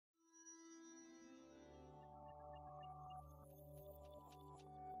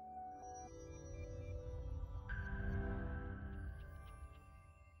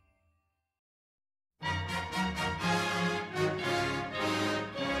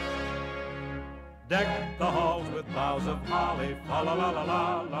Deck the halls with boughs of holly, fa la la la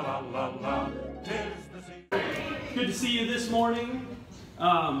la la la la la. 'Tis the season. Good to see you this morning.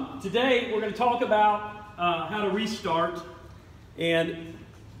 Today we're going to talk about how to restart. And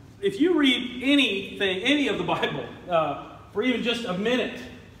if you read any of the Bible for even just a minute,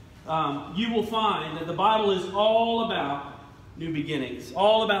 you will find that the Bible is all about new beginnings,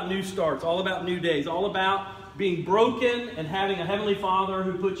 all about new starts, all about new days, all about being broken and having a Heavenly Father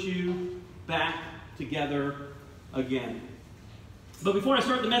who puts you back together again. But before I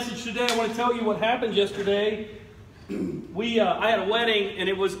start the message today, I want to tell you what happened yesterday. I had a wedding, and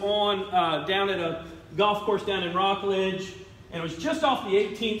it was on down at a golf course down in Rockledge, and it was just off the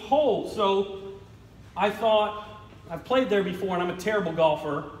 18th hole. So I thought, I've played there before, and I'm a terrible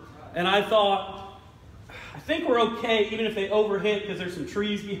golfer, and I thought, I think we're okay, even if they overhit, because there's some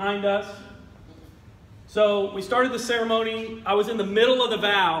trees behind us. So we started the ceremony. I was in the middle of the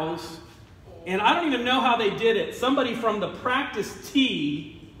vows, and I don't even know how they did it. Somebody from the practice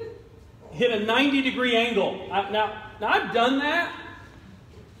tee hit a 90-degree angle. Now, I've done that.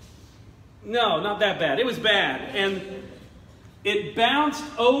 No, not that bad. It was bad. And it bounced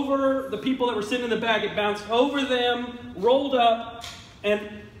over the people that were sitting in the back. It bounced over them, rolled up, and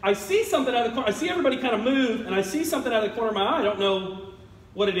I see something out of the corner. I see everybody kind of move, and I see something out of the corner of my eye. I don't know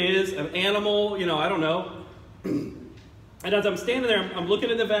what it is, an animal, I don't know. And as I'm standing there, I'm looking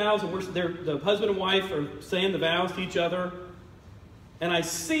at the vows, and the husband and wife are saying the vows to each other. And I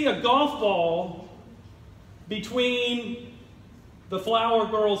see a golf ball between the flower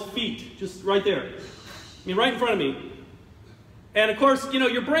girl's feet, just right there. I mean, right in front of me. And of course,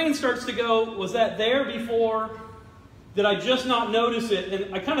 your brain starts to go, was that there before? Did I just not notice it?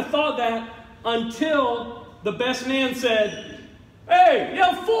 And I kind of thought that until the best man said, "Hey,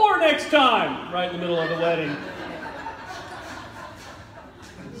 yell 4 next time," right in the middle of the wedding.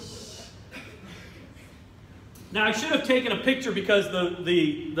 Now, I should have taken a picture because the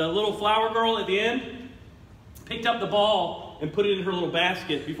little flower girl at the end picked up the ball and put it in her little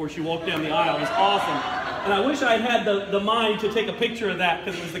basket before she walked down the aisle. It was awesome. And I wish I had the mind to take a picture of that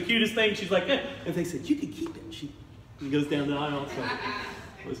because it was the cutest thing. She's like, eh. And they said, "You can keep it." She goes down the aisle. So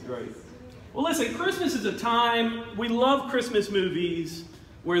it was great. Well, listen, Christmas is a time, we love Christmas movies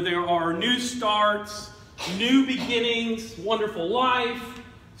where there are new starts, new beginnings, Wonderful Life,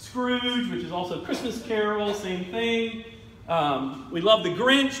 Scrooge, which is also Christmas Carol, same thing. We love The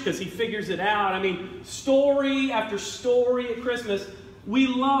Grinch because he figures it out. I mean, story after story at Christmas. We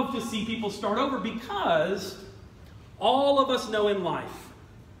love to see people start over because all of us know in life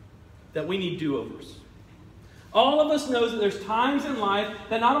that we need do-overs. All of us knows that there's times in life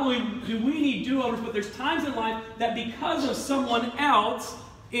that not only do we need do-overs, but there's times in life that because of someone else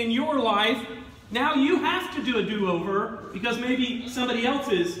in your life, now you have to do a do-over because maybe somebody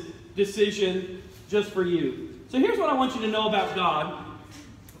else's decision just for you. So here's what I want you to know about God.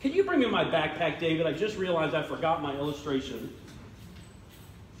 Can you bring me my backpack, David? I just realized I forgot my illustration.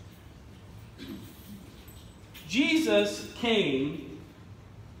 Jesus came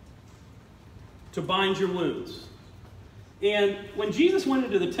to bind your wounds. And when Jesus went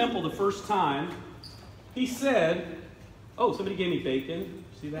into the temple the first time, he said, oh, somebody gave me bacon.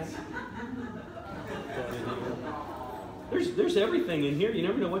 See that? There's everything in here. You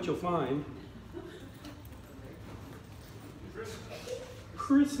never know what you'll find.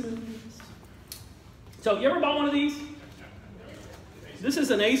 Christmas. So, you ever bought one of these? This is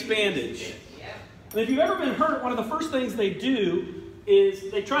an ace bandage. And if you've ever been hurt, one of the first things they do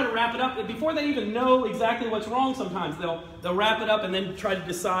is they try to wrap it up. And before they even know exactly what's wrong sometimes, they'll wrap it up and then try to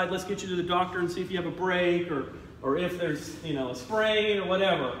decide, let's get you to the doctor and see if you have a break or if there's, a sprain or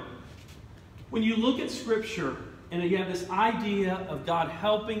whatever. When you look at Scripture and you have this idea of God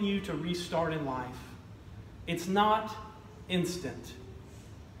helping you to restart in life, it's not instant.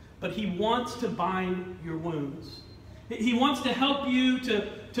 But He wants to bind your wounds. He wants to help you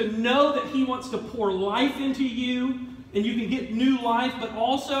to know that He wants to pour life into you and you can get new life, but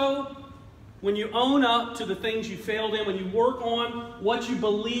also when you own up to the things you failed in, when you work on what you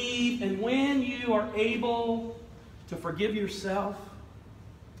believe, and when you are able to forgive yourself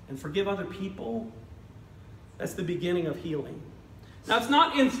and forgive other people, that's the beginning of healing. Now, it's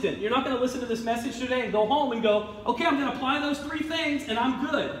not instant. You're not going to listen to this message today and go home and go, okay, I'm going to apply those 3 things and I'm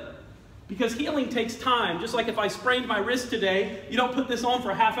good. Because healing takes time. Just like if I sprained my wrist today, you don't put this on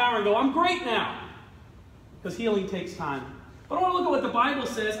for a half hour and go, I'm great now. Because healing takes time. But I want to look at what the Bible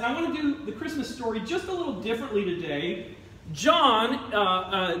says, and I want to do the Christmas story just a little differently today. John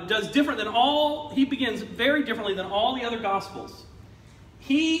does different than he begins very differently than all the other Gospels.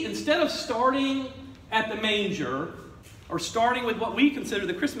 He, instead of starting at the manger, or starting with what we consider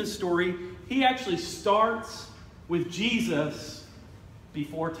the Christmas story, he actually starts with Jesus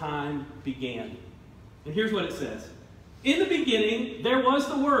before time began. And here's what it says. In the beginning, there was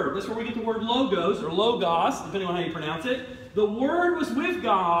the Word. That's where we get the word logos, or logos, depending on how you pronounce it. The Word was with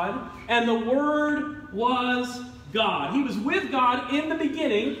God, and the Word was God. He was with God in the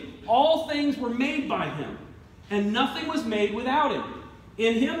beginning. All things were made by Him, and nothing was made without Him.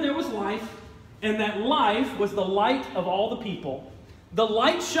 In Him there was life, and that life was the light of all the people. The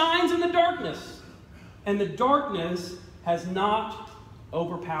light shines in the darkness, and the darkness has not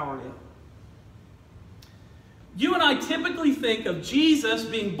overpowered it. You and I typically think of Jesus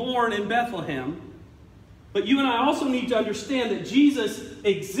being born in Bethlehem, but you and I also need to understand that Jesus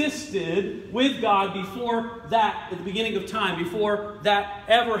existed with God before that, at the beginning of time, before that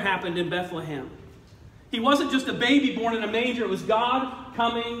ever happened in Bethlehem. He wasn't just a baby born in a manger. It was God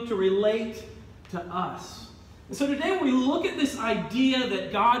coming to relate to us. And so today when we look at this idea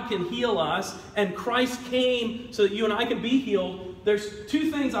that God can heal us and Christ came so that you and I can be healed, there's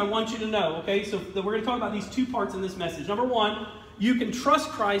two things I want you to know, okay? So we're going to talk about these two parts in this message. Number one, you can trust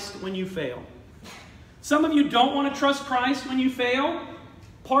Christ when you fail. Some of you don't want to trust Christ when you fail,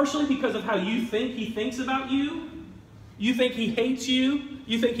 partially because of how you think He thinks about you. You think He hates you.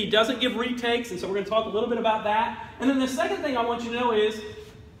 You think He doesn't give retakes, and so we're going to talk a little bit about that. And then the second thing I want you to know is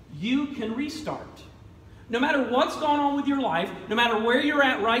you can restart. No matter what's going on with your life, no matter where you're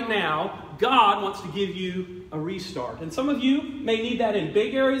at right now, God wants to give you a restart. And some of you may need that in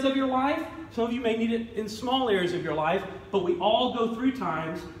big areas of your life. Some of you may need it in small areas of your life. But we all go through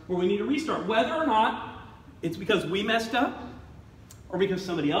times where we need a restart. Whether or not it's because we messed up or because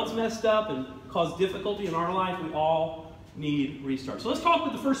somebody else messed up and caused difficulty in our life, we all need restart. So let's talk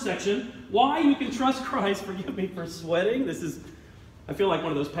with the first section. Why you can trust Christ. Forgive me for sweating. I feel like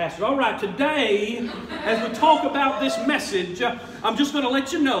one of those pastors. All right, today, as we talk about this message, I'm just going to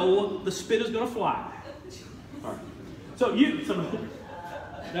let you know the spit is going to fly. All right. So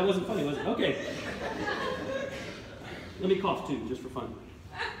that wasn't funny, was it? Okay. Let me cough too, just for fun.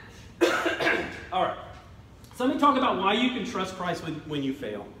 All right. So let me talk about why you can trust Christ when you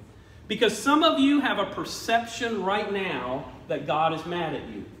fail. Because some of you have a perception right now that God is mad at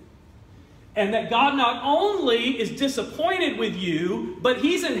you. And that God not only is disappointed with you, but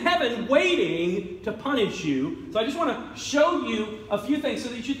He's in heaven waiting to punish you. So I just want to show you a few things so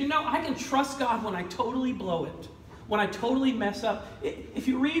that you can know I can trust God when I totally blow it, when I totally mess up. If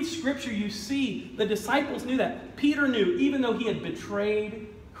you read Scripture, you see the disciples knew that. Peter knew, even though he had betrayed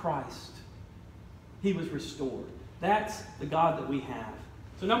Christ, he was restored. That's the God that we have.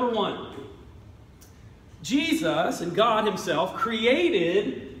 So number one, Jesus and God Himself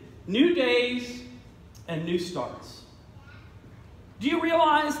created new days and new starts. Do you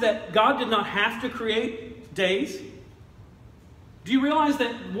realize that God did not have to create days? Do you realize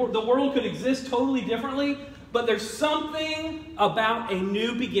that the world could exist totally differently? But there's something about a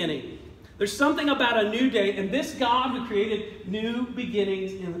new beginning. There's something about a new day, and this God who created new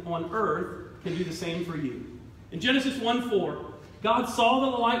beginnings on earth can do the same for you. In Genesis 1:4, God saw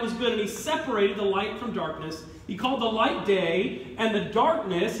that the light was good, and He separated the light from darkness. He called the light day, and the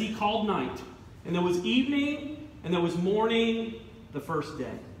darkness He called night. And there was evening, and there was morning the first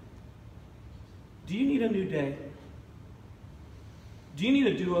day. Do you need a new day? Do you need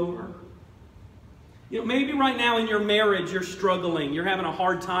a do-over? Maybe right now in your marriage you're struggling. You're having a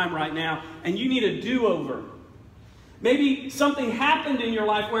hard time right now, and you need a do-over. Maybe something happened in your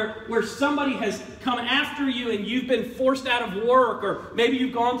life where somebody has come after you and you've been forced out of work, or maybe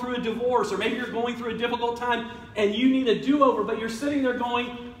you've gone through a divorce, or maybe you're going through a difficult time and you need a do-over, but you're sitting there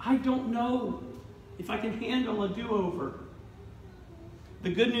going, I don't know if I can handle a do-over.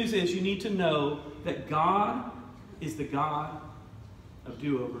 The good news is you need to know that God is the God of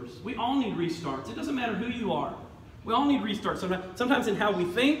do-overs. We all need restarts. It doesn't matter who you are. We all need restarts. Sometimes in how we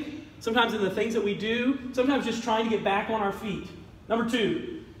think, sometimes in the things that we do, sometimes just trying to get back on our feet. Number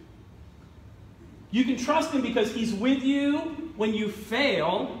two, you can trust Him because He's with you when you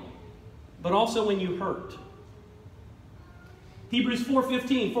fail, but also when you hurt. Hebrews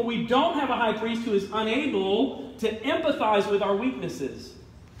 4:15, for we don't have a high priest who is unable to empathize with our weaknesses,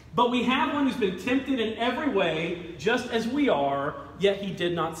 but we have one who's been tempted in every way, just as we are, yet He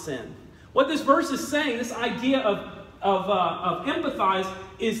did not sin. What this verse is saying, this idea of empathize,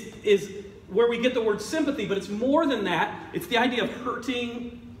 is where we get the word sympathy, but it's more than that. It's the idea of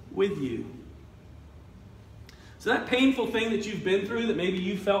hurting with you. So that painful thing that you've been through, that maybe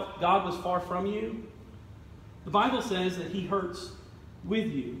you felt God was far from you, the Bible says that He hurts with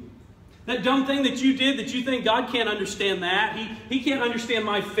you. That dumb thing that you did that you think God can't understand that. He can't understand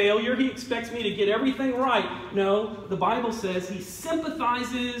my failure. He expects me to get everything right. No, the Bible says He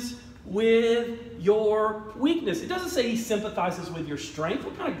sympathizes with your weakness. It doesn't say He sympathizes with your strength.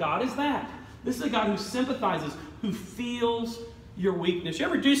 What kind of God is that? This is a God who sympathizes, who feels your weakness. You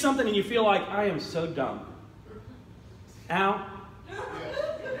ever do something and you feel like, I am so dumb? Al?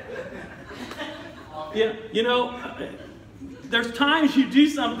 Yeah, you know, there's times you do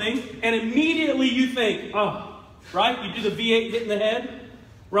something and immediately you think, oh, right? You do the V8 hit in the head,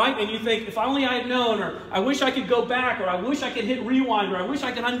 right? And you think, if only I had known, or I wish I could go back, or I wish I could hit rewind, or I wish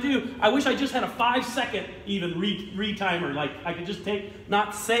I could undo. I wish I just had a 5-second even retimer. Like I could just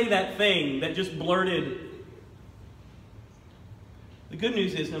not say that thing that just blurted. The good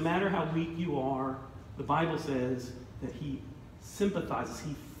news is no matter how weak you are, the Bible says that He sympathizes.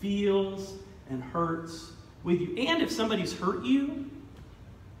 He feels and hurts with you. And if somebody's hurt you,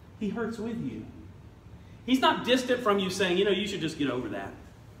 He hurts with you. He's not distant from you saying, you know, you should just get over that.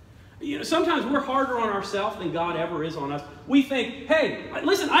 You know, sometimes we're harder on ourselves than God ever is on us. We think, hey,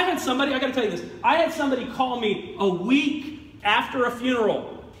 listen, I got to tell you this. I had somebody call me a week after a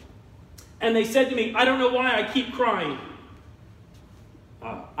funeral. And they said to me, I don't know why I keep crying.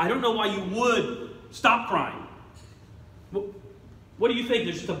 I don't know why you would stop crying. What do you think?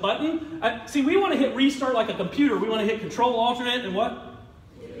 There's just a button? See, we want to hit restart like a computer. We want to hit Control Alternate and what?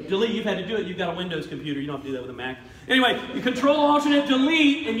 Delete. You've had to do it. You've got a Windows computer. You don't have to do that with a Mac. Anyway, you Control Alternate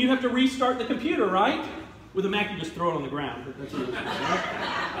Delete, and you have to restart the computer, right? With a Mac, you just throw it on the ground. That's what it is,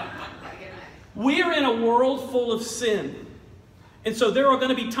 right? We are in a world full of sin. And so there are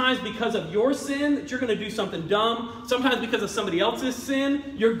going to be times because of your sin that you're going to do something dumb. Sometimes because of somebody else's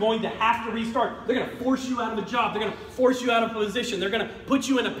sin, you're going to have to restart. They're going to force you out of a job. They're going to force you out of a position. They're going to put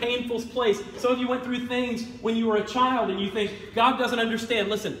you in a painful place. Some of you went through things when you were a child and you think, God doesn't understand.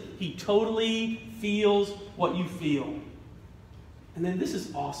 Listen, He totally feels what you feel. And then this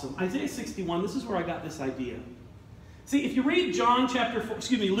is awesome. Isaiah 61, this is where I got this idea. See, if you read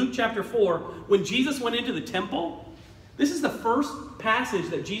Luke chapter 4, when Jesus went into the temple, this is the first passage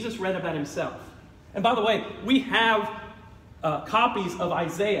that Jesus read about Himself. And by the way, we have copies of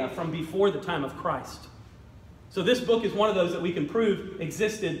Isaiah from before the time of Christ. So this book is one of those that we can prove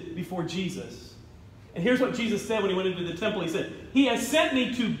existed before Jesus. And here's what Jesus said when He went into the temple. He said, He has sent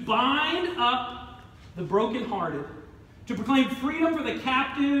me to bind up the brokenhearted, to proclaim freedom for the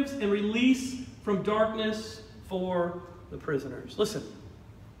captives and release from darkness for the prisoners. Listen.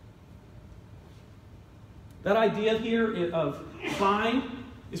 That idea here of bind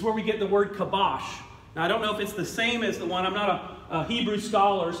is where we get the word kabosh. Now, I don't know if it's the same as the one. I'm not a Hebrew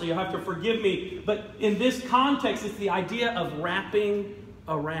scholar, so you'll have to forgive me. But in this context, it's the idea of wrapping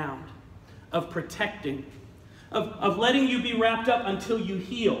around, of protecting, of letting you be wrapped up until you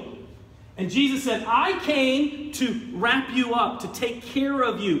heal. And Jesus said, I came to wrap you up, to take care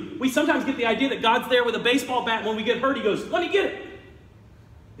of you. We sometimes get the idea that God's there with a baseball bat, and when we get hurt, He goes, let me get it.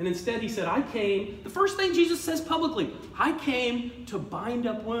 And instead He said, I came, the first thing Jesus says publicly, I came to bind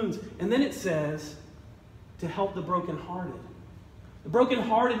up wounds. And then it says, to help the brokenhearted. The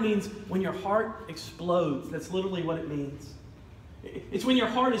brokenhearted means when your heart explodes. That's literally what it means. It's when your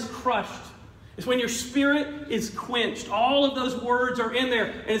heart is crushed. It's when your spirit is quenched. All of those words are in there.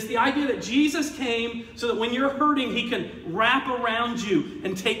 And it's the idea that Jesus came so that when you're hurting, He can wrap around you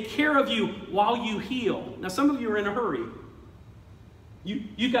and take care of you while you heal. Now, some of you are in a hurry.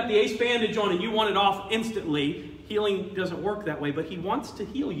 You've got the ace bandage on and you want it off instantly. Healing doesn't work that way, but He wants to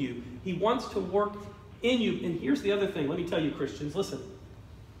heal you. He wants to work in you. And here's the other thing. Let me tell you, Christians, listen.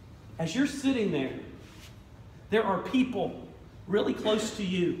 As you're sitting there are people really close to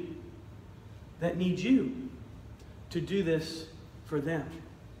you that need you to do this for them.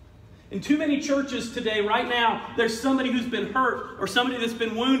 In too many churches today, right now, there's somebody who's been hurt or somebody that's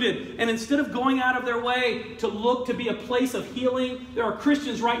been wounded. And instead of going out of their way to look to be a place of healing, there are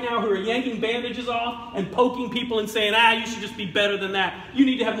Christians right now who are yanking bandages off and poking people and saying, you should just be better than that. You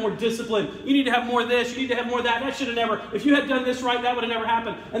need to have more discipline. You need to have more of this. You need to have more of that. That should have never, if you had done this right, that would have never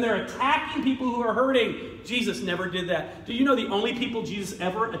happened. And they're attacking people who are hurting. Jesus never did that. Do you know the only people Jesus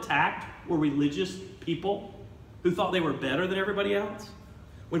ever attacked were religious people who thought they were better than everybody else?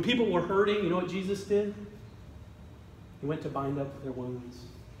 When people were hurting, you know what Jesus did? He went to bind up their wounds.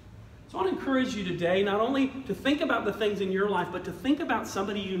 So I want to encourage you today not only to think about the things in your life, but to think about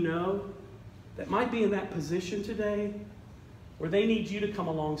somebody you know that might be in that position today where they need you to come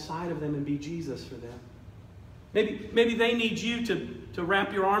alongside of them and be Jesus for them. Maybe they need you to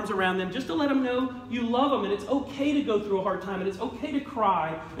wrap your arms around them, just to let them know you love them, and it's okay to go through a hard time, and it's okay to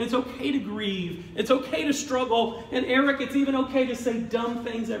cry, and it's okay to grieve, it's okay to struggle, and Eric, it's even okay to say dumb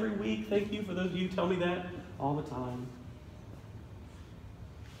things every week. Thank you for those of you who tell me that all the time.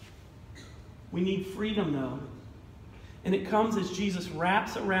 We need freedom, though. And it comes as Jesus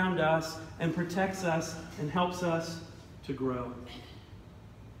wraps around us and protects us and helps us to grow.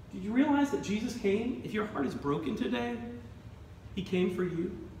 Did you realize that Jesus came? If your heart is broken today, He came for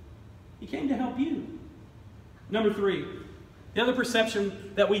you. He came to help you. Number 3, the other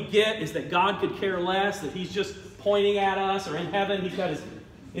perception that we get is that God could care less, that He's just pointing at us, or in heaven He's got His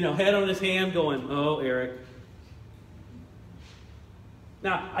head on His hand going, oh, Eric.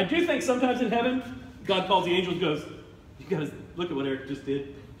 Now, I do think sometimes in heaven, God calls the angels and goes, you guys, look at what Eric just did.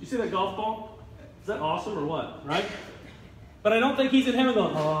 Did you see that golf ball? Is that awesome or what? Right? But I don't think He's in heaven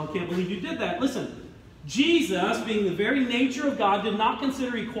going, oh, I can't believe you did that. Listen, Jesus, being the very nature of God, did not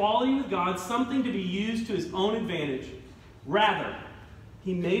consider equality with God something to be used to His own advantage. Rather,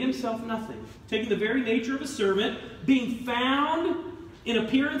 He made Himself nothing. Taking the very nature of a servant, being found in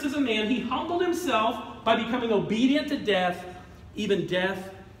appearance as a man, He humbled Himself by becoming obedient to death, even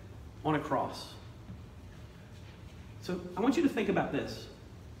death on a cross. So I want you to think about this.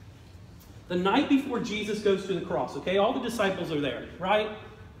 The night before Jesus goes to the cross, okay, all the disciples are there, right?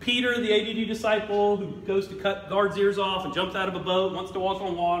 Peter, the ADD disciple who goes to cut guards' ears off and jumps out of a boat, wants to walk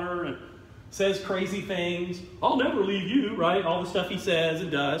on water and says crazy things. I'll never leave you, right? All the stuff he says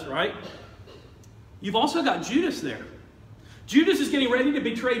and does, right? You've also got Judas there. Judas is getting ready to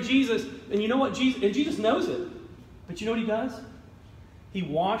betray Jesus, and you know what? Jesus knows it. But you know what he does? He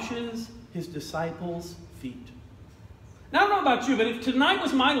washes his disciples' feet. Now, I don't know about you, but if tonight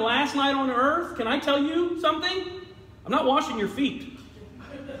was my last night on earth, can I tell you something? I'm not washing your feet.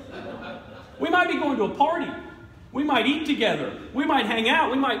 We might be going to a party. We might eat together. We might hang out.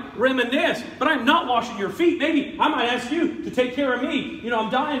 We might reminisce. But I'm not washing your feet. Maybe I might ask you to take care of me. You know,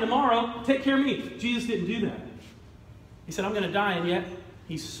 I'm dying tomorrow. Take care of me. Jesus didn't do that. He said, I'm going to die, and yet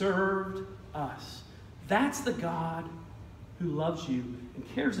He served us. That's the God who loves you and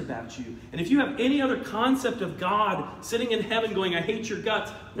cares about you. And if you have any other concept of God sitting in heaven going, I hate your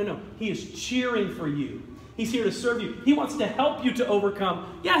guts. No. He is cheering for you. He's here to serve you. He wants to help you to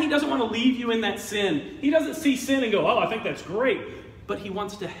overcome. Yeah, He doesn't want to leave you in that sin. He doesn't see sin and go, oh, I think that's great. But He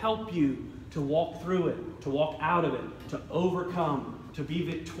wants to help you to walk through it, to walk out of it, to overcome, to be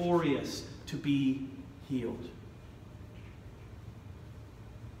victorious, to be healed.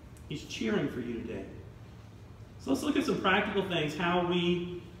 He's cheering for you today. So let's look at some practical things, how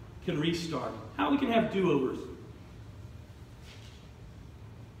we can restart, how we can have do-overs.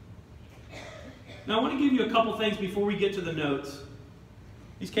 Now, I want to give you a couple things before we get to the notes.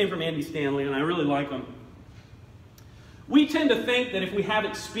 These came from Andy Stanley, and I really like them. We tend to think that if we have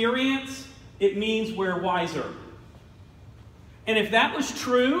experience, it means we're wiser. And if that was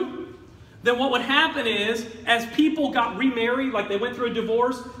true, then what would happen is, as people got remarried, like they went through a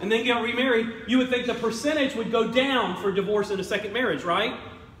divorce and then got remarried, you would think the percentage would go down for divorce in a second marriage, right?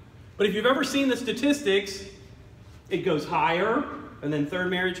 But if you've ever seen the statistics, it goes higher, and then third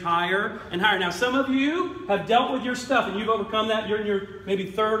marriage higher and higher. Now, some of you have dealt with your stuff, and you've overcome that. You're in your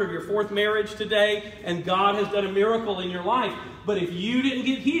maybe third or your fourth marriage today, and God has done a miracle in your life. But if you didn't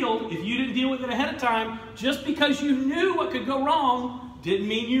get healed, if you didn't deal with it ahead of time, just because you knew what could go wrong, didn't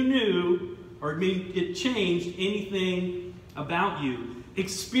mean you knew or mean it changed anything about you.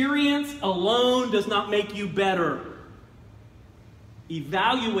 Experience alone does not make you better.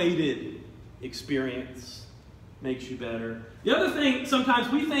 Evaluated experience makes you better. The other thing,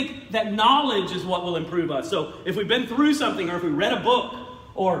 sometimes we think that knowledge is what will improve us. So if we've been through something, or if we read a book,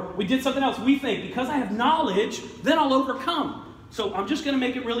 or we did something else, we think, because I have knowledge, then I'll overcome. So I'm just going to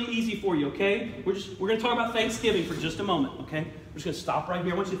make it really easy for you, okay? We're going to talk about Thanksgiving for just a moment, okay? We're just going to stop right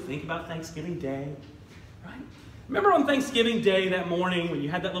here. I want you to think about Thanksgiving Day, right? Remember on Thanksgiving Day that morning when you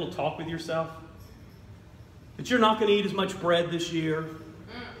had that little talk with yourself? That you're not going to eat as much bread this year.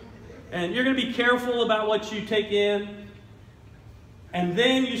 And you're going to be careful about what you take in. And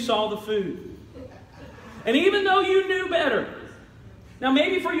then you saw the food. And even though you knew better, now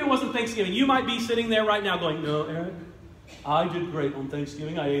maybe for you it wasn't Thanksgiving. You might be sitting there right now going, no, Eric, I did great on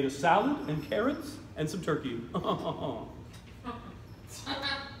Thanksgiving. I ate a salad and carrots and some turkey.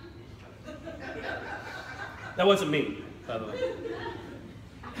 That wasn't me, by the way.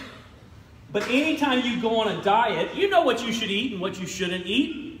 But anytime you go on a diet, you know what you should eat and what you shouldn't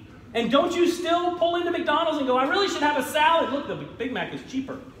eat. And don't you still pull into McDonald's and go, I really should have a salad. Look, the Big Mac is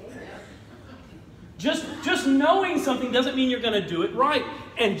cheaper. Just knowing something doesn't mean you're going to do it right.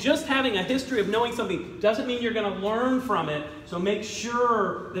 And just having a history of knowing something doesn't mean you're going to learn from it. So make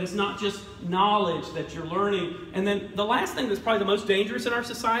sure that it's not just knowledge that you're learning. And then the last thing that's probably the most dangerous in our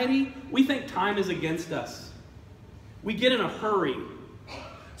society, we think time is against us. We get in a hurry.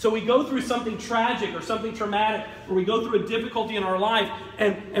 So we go through something tragic or something traumatic, or we go through a difficulty in our life,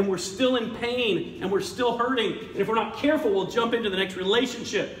 and we're still in pain, and we're still hurting. And if we're not careful, we'll jump into the next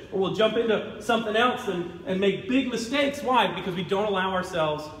relationship, or we'll jump into something else and make big mistakes. Why? Because we don't allow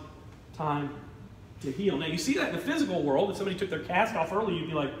ourselves time to heal. Now, you see that in the physical world. If somebody took their cast off early, you'd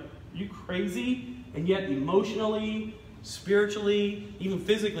be like, are you crazy? And yet emotionally, spiritually, even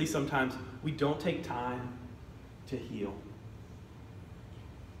physically sometimes, we don't take time to heal.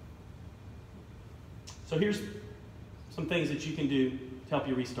 So here's some things that you can do to help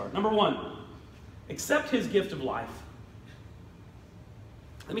you restart. Number one, accept His gift of life.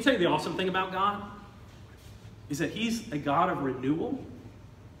 Let me tell you the awesome thing about God is that He's a God of renewal.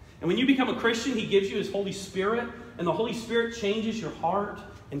 And when you become a Christian, He gives you His Holy Spirit, and the Holy Spirit changes your heart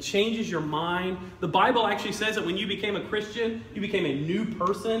and changes your mind. The Bible actually says that when you became a Christian, you became a new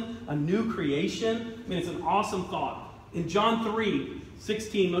person, a new creation. I mean, it's an awesome thought. In John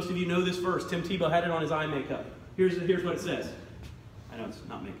 3:16, most of you know this verse. Tim Tebow had it on his eye makeup. Here's what it says. I know it's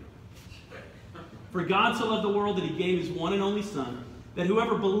not makeup. For God so loved the world that He gave His one and only Son, that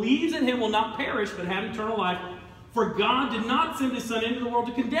whoever believes in Him will not perish but have eternal life. For God did not send His Son into the world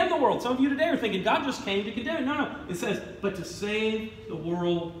to condemn the world. Some of you today are thinking God just came to condemn it. No. It says, but to save the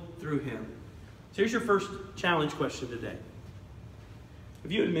world through Him. So here's your first challenge question today.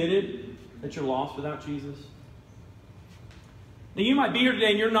 Have you admitted that you're lost without Jesus? Now, you might be here today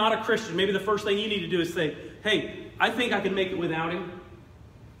and you're not a Christian. Maybe the first thing you need to do is say, hey, I think I can make it without Him.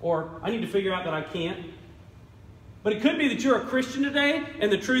 Or I need to figure out that I can't. But it could be that you're a Christian today,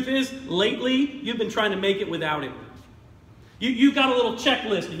 and the truth is, lately, you've been trying to make it without Him. You've got a little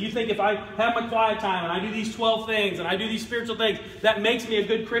checklist, and you think if I have my quiet time, and I do these 12 things, and I do these spiritual things, that makes me a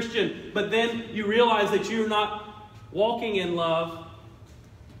good Christian. But then you realize that you're not walking in love.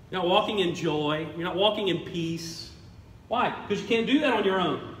 You're not walking in joy. You're not walking in peace. Why? Because you can't do that on your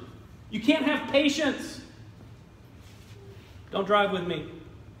own. You can't have patience. Don't drive with me.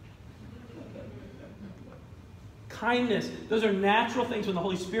 Kindness. Those are natural things. When the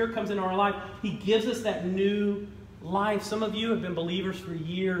Holy Spirit comes into our life, He gives us that new life. Some of you have been believers for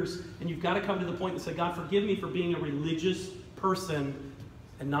years, and you've got to come to the point and say, God, forgive me for being a religious person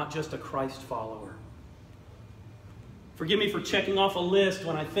and not just a Christ follower. Forgive me for checking off a list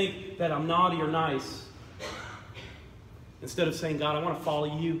when I think that I'm naughty or nice. Instead of saying, God, I want to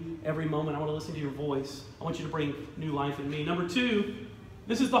follow You every moment. I want to listen to Your voice. I want You to bring new life in me. Number two,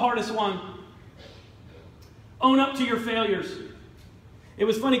 this is the hardest one. Own up to your failures. It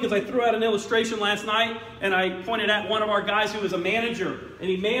was funny because I threw out an illustration last night, and I pointed at one of our guys who was a manager, and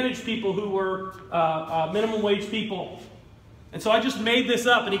he managed people who were minimum wage people. And so I just made this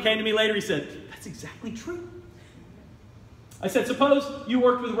up, and he came to me later. He said, that's exactly true. I said, suppose you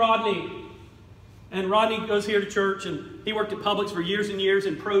worked with Rodney. And Rodney goes here to church, and he worked at Publix for years and years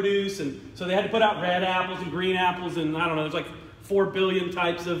in produce, and so they had to put out red apples and green apples, and I don't know, there's like 4 billion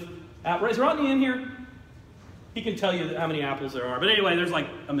types of apples. Is Rodney in here? He can tell you how many apples there are. But anyway, there's like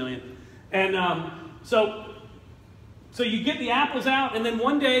 1 million. And so you get the apples out, and then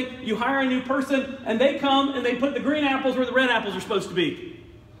one day you hire a new person, and they come and they put the green apples where the red apples are supposed to be.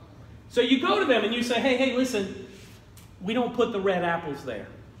 So you go to them and you say, hey, listen, we don't put the red apples there.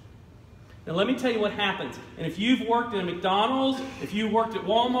 Now let me tell you what happens. And if you've worked at McDonald's, if you've worked at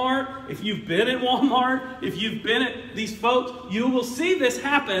Walmart, if you've been at Walmart, if you've been at these folks, you will see this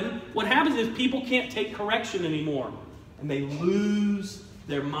happen. What happens is people can't take correction anymore. And they lose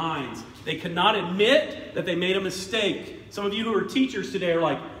their minds. They cannot admit that they made a mistake. Some of you who are teachers today are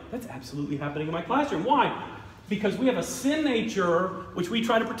like, that's absolutely happening in my classroom. Why? Because we have a sin nature which we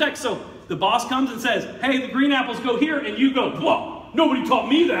try to protect. So the boss comes and says, hey, the green apples go here, and you go, whoa, nobody taught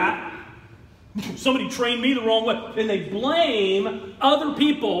me that. Somebody trained me the wrong way. And they blame other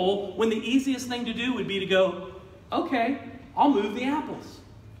people when the easiest thing to do would be to go, okay, I'll move the apples.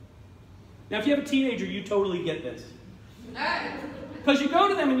 Now, if you have a teenager, you totally get this. Because you go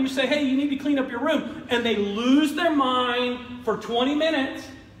to them and you say, hey, you need to clean up your room. And they lose their mind for 20 minutes.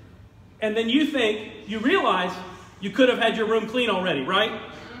 And then you realize you could have had your room clean already, right?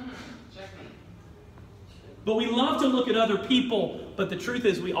 But we love to look at other people. But the truth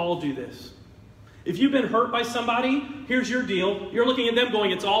is we all do this. If you've been hurt by somebody, here's your deal. You're looking at them going,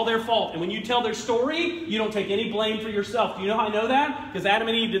 it's all their fault. And when you tell their story, you don't take any blame for yourself. Do you know how I know that? Because Adam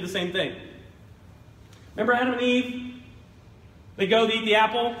and Eve did the same thing. Remember Adam and Eve? They go to eat the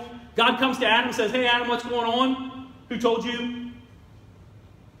apple, God comes to Adam and says, hey, Adam, what's going on? Who told you?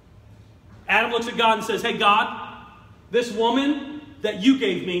 Adam looks at God and says, hey, God, this woman that you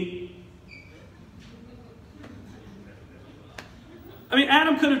gave me. I mean,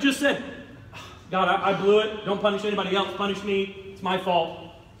 Adam could have just said, God, I blew it. Don't punish anybody else. Punish me. It's my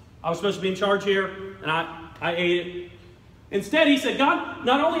fault. I was supposed to be in charge here, and I ate it. Instead, he said, God,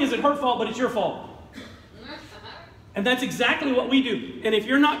 not only is it her fault, but it's your fault. And that's exactly what we do. And if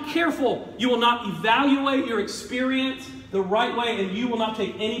you're not careful, you will not evaluate your experience the right way, and you will not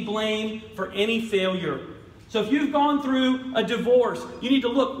take any blame for any failure. So if you've gone through a divorce, you need to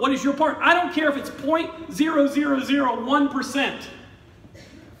look, what is your part? I don't care if it's 0.0001%.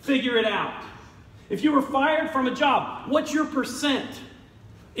 Figure it out. If you were fired from a job, what's your percent?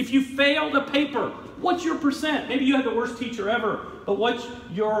 If you failed a paper, what's your percent? Maybe you had the worst teacher ever, but what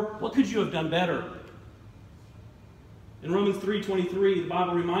could you have done better? In Romans 3:23, the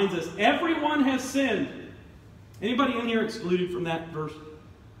Bible reminds us, everyone has sinned. Anybody in here excluded from that verse?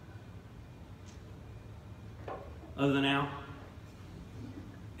 Other than Al?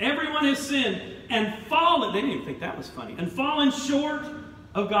 Everyone has sinned and fallen. They didn't even think that was funny. And fallen short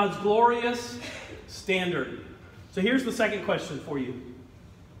of God's glorious standard. So here's the second question for you.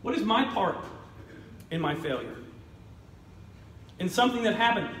 What is my part in my failure? In something that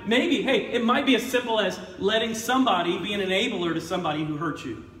happened. Maybe, hey, it might be as simple as letting somebody be an enabler to somebody who hurt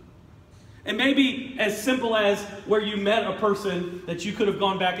you. It may be as simple as where you met a person that you could have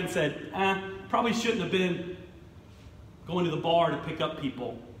gone back and said, probably shouldn't have been going to the bar to pick up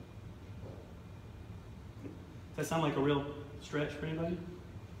people. Does that sound like a real stretch for anybody?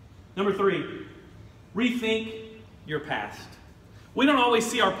 Number 3, rethink your past. We don't always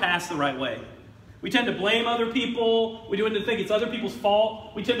see our past the right way. We tend to blame other people. We tend to think it's other people's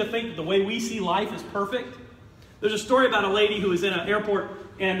fault. We tend to think that the way we see life is perfect. There's a story about a lady who was in an airport,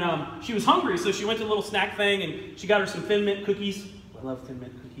 and she was hungry, so she went to a little snack thing, and she got her some Thin Mint cookies. I love Thin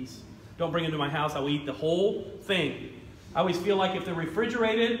Mint cookies. Don't bring them to my house. I will eat the whole thing. I always feel like if they're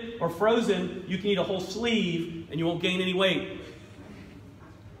refrigerated or frozen, you can eat a whole sleeve, and you won't gain any weight.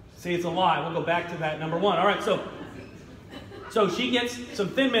 See, it's a lie. We'll go back to that, number 1. All right, so she gets some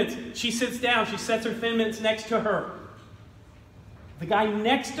Thin Mints. She sits down. She sets her Thin Mints next to her. The guy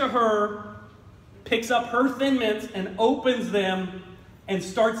next to her picks up her Thin Mints and opens them and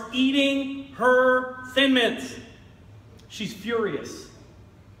starts eating her Thin Mints. She's furious.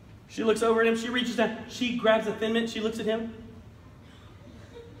 She looks over at him. She reaches down. She grabs a Thin Mint. She looks at him.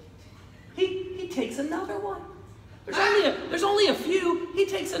 He takes another one. There's only a few. He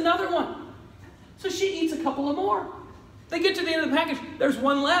takes another one. So she eats a couple of more. They get to the end of the package. There's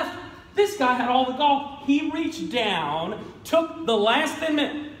one left. This guy had all the gall. He reached down, took the last Thin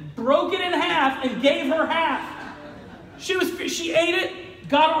Mint, broke it in half, and gave her half. She ate it,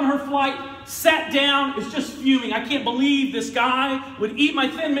 got on her flight, sat down, is just fuming. I can't believe this guy would eat my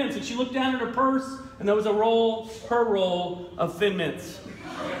Thin Mints. And she looked down at her purse, and there was her roll of Thin Mints.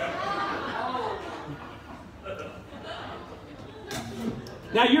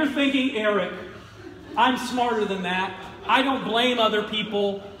 Now you're thinking, Eric, I'm smarter than that. I don't blame other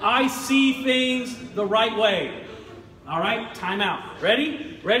people. I see things the right way. All right, time out.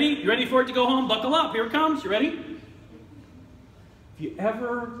 Ready? Ready? You ready for it to go home? Buckle up. Here it comes. You ready? Have you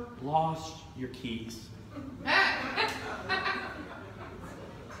ever lost your keys?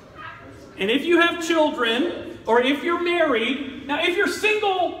 And if you have children, or if you're married, now if you're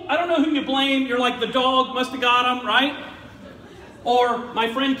single, I don't know who you blame. You're like, the dog must have got them, right? Or my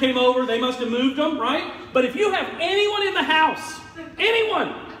friend came over, they must have moved them, right? But if you have anyone in the house,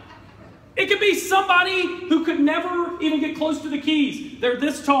 anyone, it could be somebody who could never even get close to the keys. They're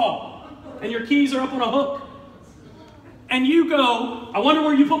this tall, and your keys are up on a hook. And you go, I wonder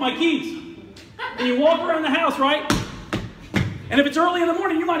where you put my keys. And you walk around the house, right? And if it's early in the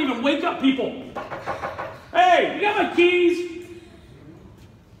morning, you might even wake up people. Hey, you got my keys?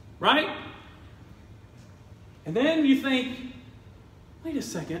 Right? And then you think, wait a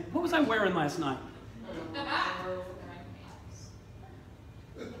second, what was I wearing last night?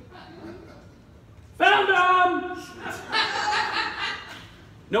 Found them!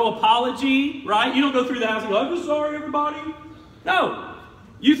 No apology, right? You don't go through the house and go, I'm just sorry, everybody. No.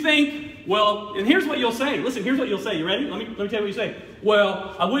 You think, well, and here's what you'll say. Listen, here's what you'll say. You ready? Let me tell you what you say.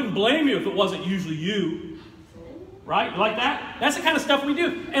 Well, I wouldn't blame you if it wasn't usually you. Right? You like that? That's the kind of stuff we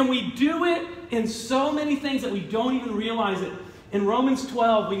do. And we do it in so many things that we don't even realize it. In Romans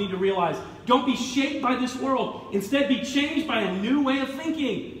 12, we need to realize, don't be shaped by this world. Instead, be changed by a new way of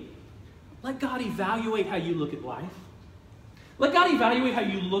thinking. Let God evaluate how you look at life. Let God evaluate how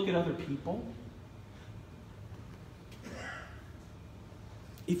you look at other people.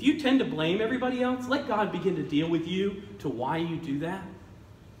 if you tend to blame everybody else, let God begin to deal with you to why you do that.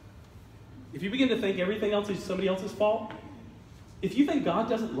 If you begin to think everything else is somebody else's fault, if you think God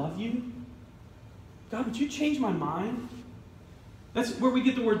doesn't love you, God, would you change my mind? That's where we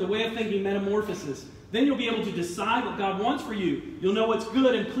get the word, the way of thinking, metamorphosis. Then you'll be able to decide what God wants for you. You'll know what's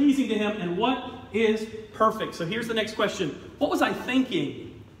good and pleasing to Him and what is perfect. So here's the next question. What was I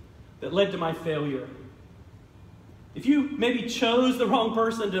thinking that led to my failure? If you maybe chose the wrong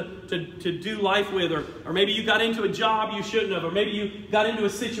person to do life with, or maybe you got into a job you shouldn't have, or maybe you got into a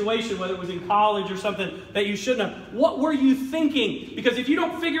situation, whether it was in college or something, that you shouldn't have, what were you thinking? Because if you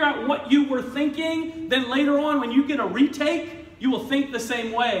don't figure out what you were thinking, then later on when you get a retake, you will think the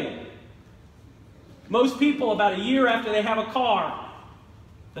same way. Most people, about a year after they have a car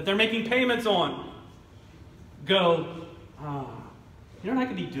that they're making payments on, go, you know what I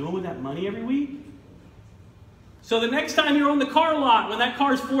could be doing with that money every week? So the next time you're on the car lot, when that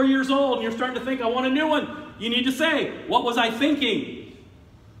car's 4 years old and you're starting to think, I want a new one, you need to say, what was I thinking?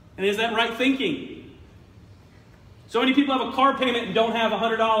 And is that right thinking? So many people have a car payment and don't have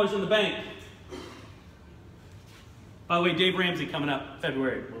 $100 in the bank. By the way, Dave Ramsey coming up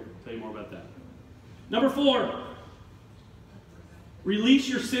February. We'll tell you more about that. Number 4, release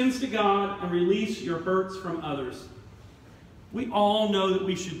your sins to God and release your hurts from others. We all know that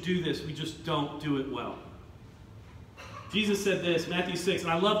we should do this. We just don't do it well. Jesus said this, Matthew 6,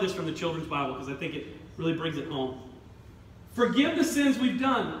 and I love this from the Children's Bible because I think it really brings it home. Forgive the sins we've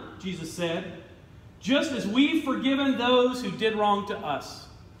done, Jesus said, just as we've forgiven those who did wrong to us.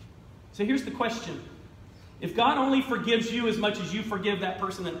 So here's the question. If God only forgives you as much as you forgive that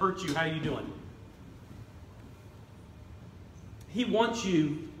person that hurt you, how are you doing? He wants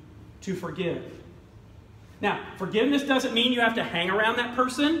you to forgive. Now, forgiveness doesn't mean you have to hang around that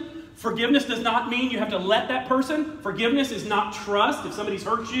person. Forgiveness does not mean you have to let that person. Forgiveness is not trust. If somebody's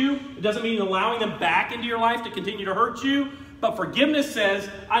hurt you, it doesn't mean allowing them back into your life to continue to hurt you. But forgiveness says,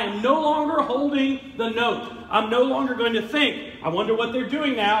 I am no longer holding the note. I'm no longer going to think, I wonder what they're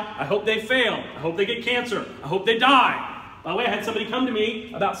doing now. I hope they fail. I hope they get cancer. I hope they die. By the way, I had somebody come to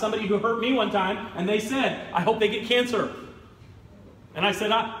me about somebody who hurt me one time, and they said, I hope they get cancer. And I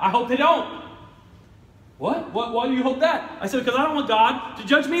said, I hope they don't. What? Why do you hope that? I said, because I don't want God to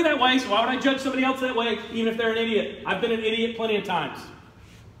judge me that way, so why would I judge somebody else that way, even if they're an idiot? I've been an idiot plenty of times.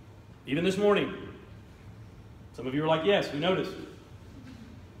 Even this morning. Some of you are like, yes, we noticed.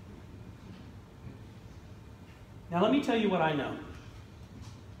 Now let me tell you what I know.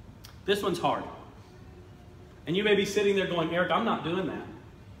 This one's hard. And you may be sitting there going, Eric, I'm not doing that.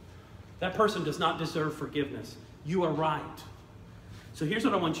 That person does not deserve forgiveness. You are right. So here's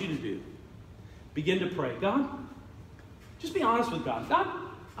what I want you to do. Begin to pray. God, just be honest with God. God,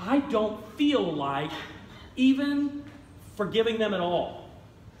 I don't feel like even forgiving them at all.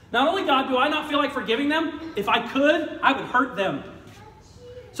 Not only, God, do I not feel like forgiving them, if I could, I would hurt them.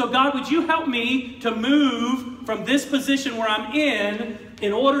 So God, would you help me to move from this position where I'm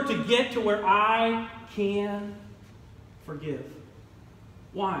in order to get to where I can forgive?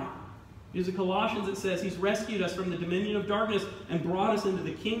 Why? Because in Colossians it says, He's rescued us from the dominion of darkness and brought us into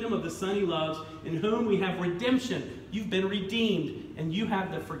the kingdom of the Son He loves, in whom we have redemption. You've been redeemed, and you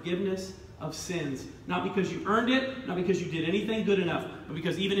have the forgiveness of sins. Not because you earned it, not because you did anything good enough, but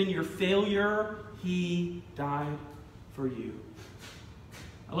because even in your failure, He died for you.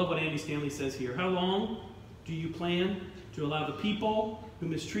 I love what Andy Stanley says here. How long do you plan to allow the people who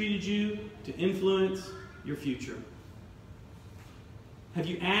mistreated you to influence your future? Have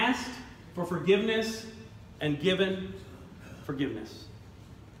you asked for forgiveness and given forgiveness?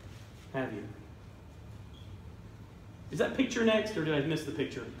 Have you? Is that picture next, or did I miss the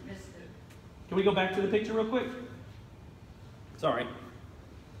picture? Missed it. Can we go back to the picture real quick? Sorry.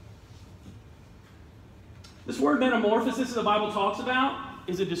 This word metamorphosis the Bible talks about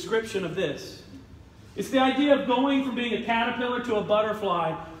is a description of this. It's the idea of going from being a caterpillar to a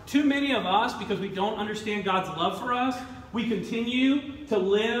butterfly. Too many of us, because we don't understand God's love for us, we continue to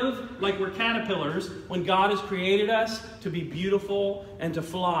live like we're caterpillars when God has created us to be beautiful and to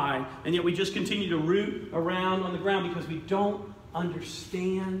fly. And yet we just continue to root around on the ground because we don't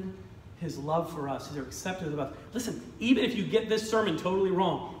understand His love for us, His acceptance of us. Listen, even if you get this sermon totally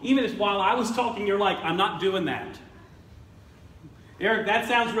wrong, even if while I was talking you're like, I'm not doing that. Eric, that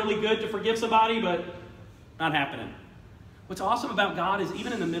sounds really good to forgive somebody, but not happening. What's awesome about God is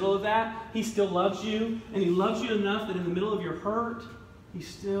even in the middle of that, He still loves you, and He loves you enough that in the middle of your hurt, He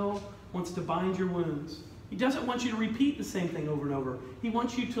still wants to bind your wounds. He doesn't want you to repeat the same thing over and over. He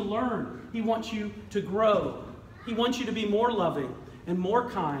wants you to learn. He wants you to grow. He wants you to be more loving and more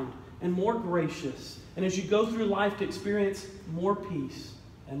kind and more gracious. And as you go through life, to experience more peace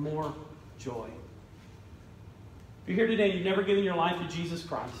and more joy. If you're here today and you've never given your life to Jesus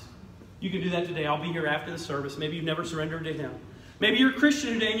Christ, you can do that today. I'll be here after the service. Maybe you've never surrendered to Him. Maybe you're a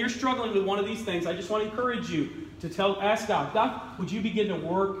Christian today and you're struggling with one of these things. I just want to encourage you to ask God, God, would you begin to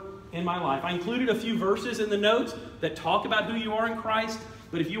work in my life? I included a few verses in the notes that talk about who you are in Christ.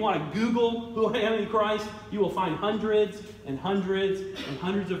 But if you want to Google who I am in Christ, you will find hundreds and hundreds and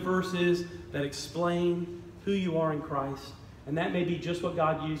hundreds of verses that explain who you are in Christ. And that may be just what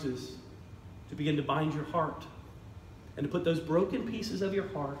God uses to begin to bind your heart and to put those broken pieces of your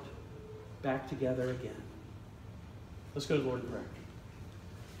heart back together again. Let's go to the Lord in prayer.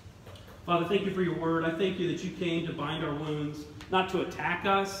 Father, thank you for your word. I thank you that you came to bind our wounds, not to attack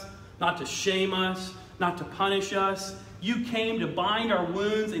us, not to shame us, not to punish us. You came to bind our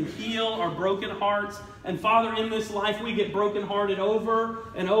wounds and heal our broken hearts. And Father, in this life, we get brokenhearted over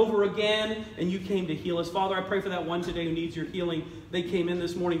and over again, and you came to heal us. Father, I pray for that one today who needs your healing. They came in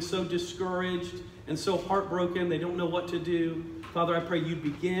this morning so discouraged and so heartbroken, they don't know what to do. Father, I pray you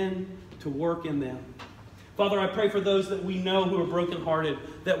begin to work in them. Father, I pray for those that we know who are brokenhearted,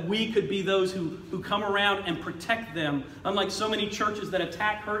 that we could be those who come around and protect them. Unlike so many churches that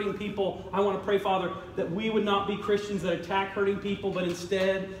attack hurting people, I want to pray, Father, that we would not be Christians that attack hurting people, but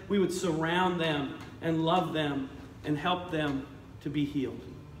instead we would surround them and love them and help them to be healed.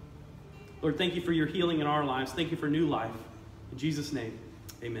 Lord, thank you for your healing in our lives. Thank you for new life. In Jesus' name,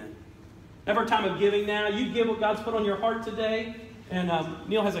 amen. Have our time of giving now. You give what God's put on your heart today. And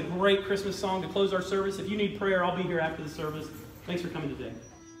Neil has a great Christmas song to close our service. If you need prayer, I'll be here after the service. Thanks for coming today.